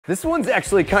This one's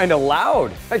actually kind of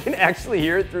loud. I can actually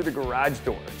hear it through the garage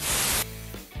door.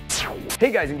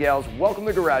 Hey guys and gals, welcome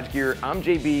to Garage Gear. I'm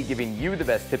JB, giving you the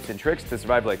best tips and tricks to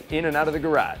survive life in and out of the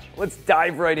garage. Let's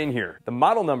dive right in here. The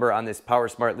model number on this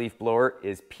Powersmart leaf blower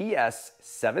is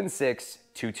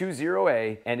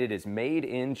PS76220A, and it is made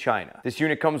in China. This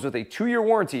unit comes with a 2-year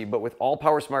warranty, but with all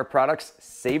Powersmart products,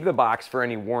 save the box for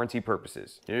any warranty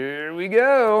purposes. Here we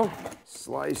go.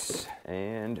 Slice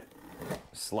and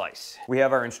slice. We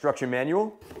have our instruction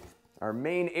manual, our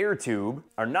main air tube,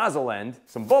 our nozzle end,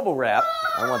 some bubble wrap.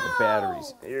 I want the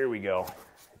batteries. Here we go. I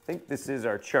think this is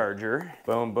our charger.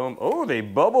 Boom, boom. Oh, they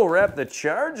bubble wrap the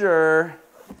charger.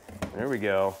 There we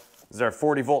go. This is our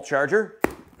 40-volt charger.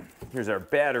 Here's our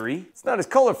battery. It's not as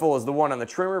colorful as the one on the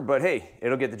trimmer, but hey,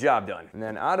 it'll get the job done. And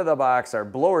then out of the box, our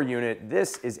blower unit.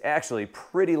 This is actually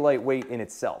pretty lightweight in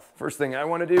itself. First thing I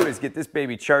want to do is get this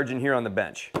baby charging here on the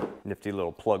bench. Nifty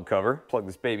little plug cover. Plug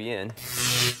this baby in.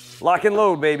 Lock and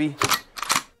load, baby.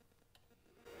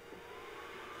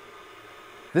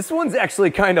 This one's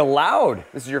actually kind of loud.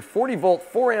 This is your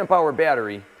 40-volt, 4-amp-hour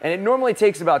battery, and it normally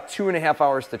takes about 2.5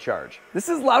 hours to charge. This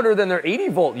is louder than their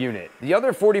 80-volt unit. The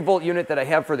other 40-volt unit that I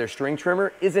have for their string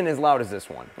trimmer isn't as loud as this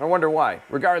one. I wonder why.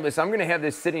 Regardless, I'm gonna have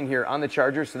this sitting here on the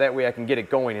charger so that way I can get it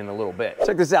going in a little bit.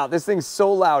 Check this out. This thing's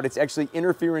so loud, it's actually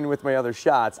interfering with my other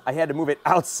shots. I had to move it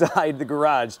outside the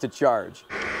garage to charge.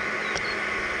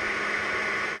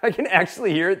 I can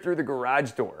actually hear it through the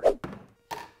garage door.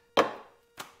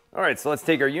 All right, so let's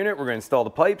take our unit, we're gonna install the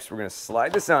pipes, we're gonna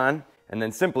slide this on, and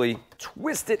then simply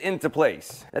twist it into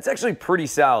place. That's actually pretty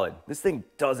solid. This thing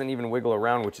doesn't even wiggle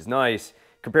around, which is nice.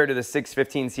 Compared to the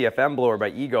 615 CFM blower by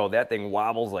Ego, that thing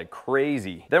wobbles like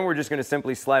crazy. Then we're just gonna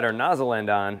simply slide our nozzle end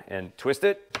on and twist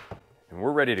it, and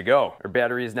we're ready to go. Our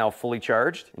battery is now fully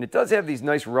charged, and it does have these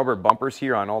nice rubber bumpers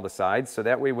here on all the sides, so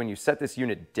that way when you set this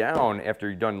unit down after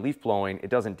you're done leaf blowing, it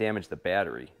doesn't damage the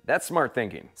battery. That's smart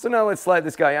thinking. So now let's slide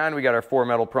this guy on. We got our 4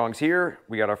 metal prongs here,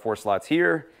 we got our 4 slots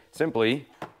here. Simply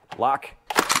lock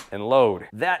and load.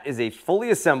 That is a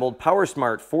fully assembled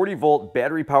Powersmart 40-volt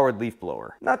battery-powered leaf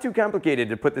blower. Not too complicated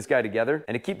to put this guy together,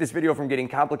 and to keep this video from getting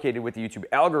complicated with the YouTube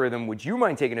algorithm, would you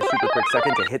mind taking a super quick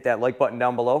second to hit that like button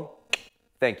down below?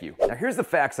 Thank you. Now here's the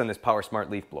facts on this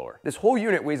Powersmart leaf blower. This whole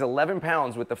unit weighs 11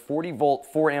 pounds with the 40-volt,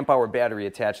 4-amp-hour battery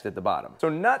attached at the bottom. So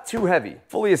not too heavy.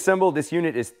 Fully assembled, this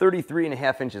unit is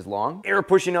 33.5 inches long. Air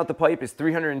pushing out the pipe is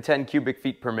 310 cubic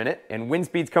feet per minute, and wind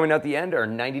speeds coming out the end are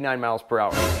 99 miles per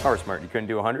hour. Powersmart, you couldn't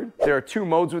do 100? There are 2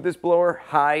 modes with this blower,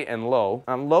 high and low.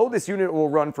 On low, this unit will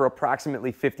run for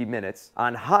approximately 50 minutes.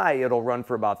 On high, it'll run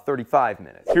for about 35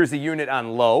 minutes. Here's the unit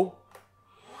on low.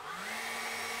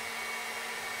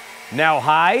 Now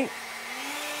high.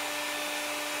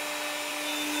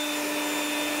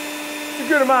 It's a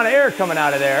good amount of air coming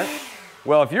out of there.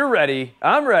 Well, if you're ready,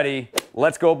 I'm ready.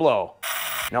 Let's go blow.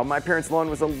 Now, my parents' lawn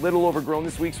was a little overgrown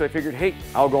this week, so I figured, hey,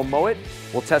 I'll go mow it.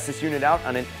 We'll test this unit out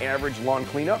on an average lawn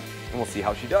cleanup, and we'll see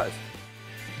how she does.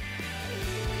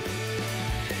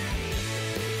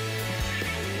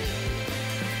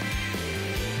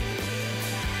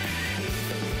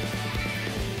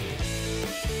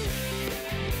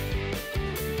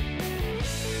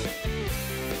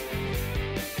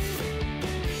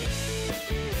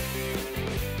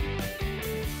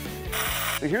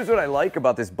 So here's what I like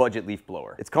about this budget leaf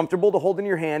blower. It's comfortable to hold in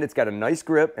your hand, it's got a nice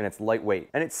grip, and it's lightweight.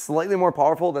 And it's slightly more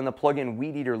powerful than the plug-in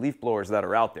weed eater leaf blowers that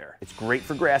are out there. It's great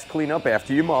for grass cleanup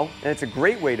after you mow, and it's a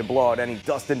great way to blow out any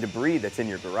dust and debris that's in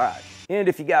your garage. And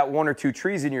if you got 1 or 2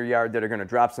 trees in your yard that are gonna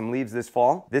drop some leaves this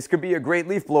fall, this could be a great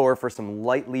leaf blower for some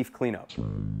light leaf cleanup.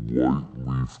 Now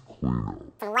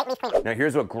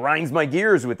here's what grinds my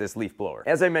gears with this leaf blower.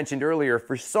 As I mentioned earlier,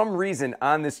 for some reason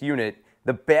on this unit,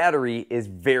 the battery is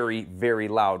very, very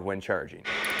loud when charging.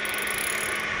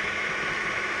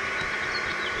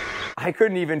 I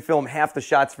couldn't even film half the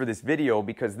shots for this video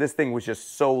because this thing was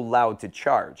just so loud to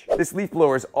charge. This leaf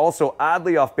blower is also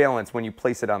oddly off balance when you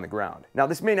place it on the ground. Now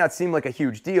this may not seem like a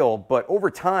huge deal, but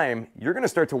over time, you're gonna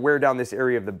start to wear down this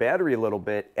area of the battery a little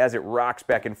bit as it rocks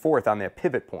back and forth on that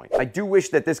pivot point. I do wish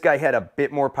that this guy had a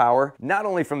bit more power, not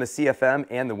only from the CFM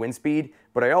and the wind speed,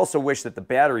 but I also wish that the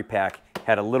battery pack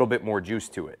had a little bit more juice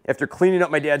to it. After cleaning up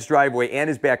my dad's driveway and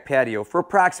his back patio for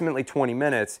approximately 20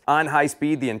 minutes on high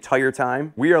speed the entire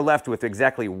time, we are left with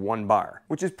exactly 1 bar,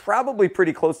 which is probably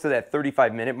pretty close to that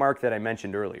 35-minute mark that I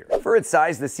mentioned earlier. For its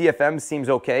size, the CFM seems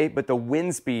okay, but the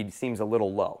wind speed seems a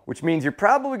little low, which means you're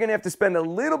probably gonna have to spend a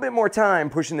little bit more time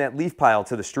pushing that leaf pile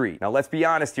to the street. Now let's be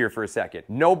honest here for a second.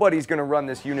 Nobody's gonna run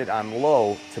this unit on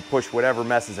low to push whatever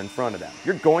mess is in front of them.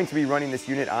 You're going to be running this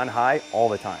unit on high all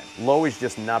the time. Low is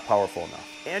just not powerful enough.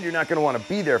 and you're not going to want to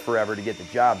be there forever to get the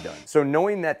job done. So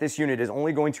knowing that this unit is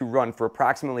only going to run for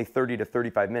approximately 30 to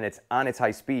 35 minutes on its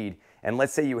high speed, and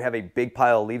let's say you have a big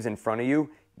pile of leaves in front of you,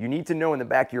 you need to know in the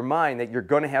back of your mind that you're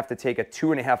going to have to take a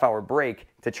 2.5-hour break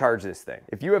to charge this thing.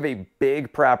 If you have a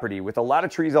big property with a lot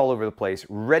of trees all over the place,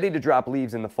 ready to drop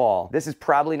leaves in the fall, this is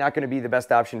probably not going to be the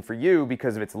best option for you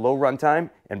because of its low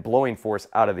runtime and blowing force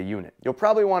out of the unit. You'll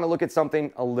probably want to look at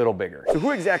something a little bigger. So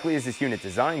who exactly is this unit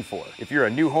designed for? If you're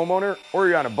a new homeowner or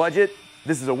you're on a budget,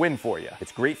 this is a win for you.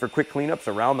 It's great for quick cleanups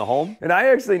around the home. And I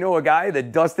actually know a guy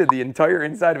that dusted the entire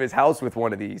inside of his house with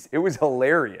one of these. It was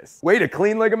hilarious. Way to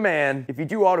clean like a man. If you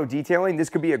do auto detailing, this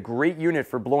could be a great unit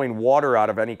for blowing water out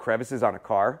of any crevices on a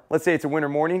car. Let's say it's a winter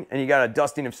morning and you got a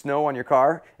dusting of snow on your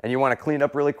car and you want to clean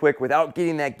up really quick without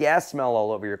getting that gas smell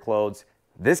all over your clothes.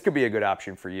 This could be a good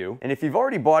option for you. And if you've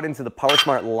already bought into the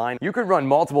Powersmart line, you could run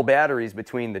multiple batteries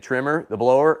between the trimmer, the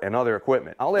blower, and other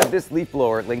equipment. I'll have this leaf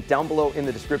blower linked down below in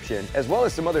the description, as well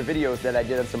as some other videos that I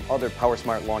did on some other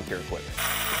Powersmart lawn care equipment.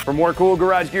 For more cool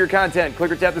garage gear content,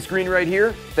 click or tap the screen right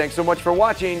here. Thanks so much for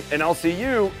watching, and I'll see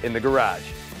you in the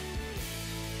garage.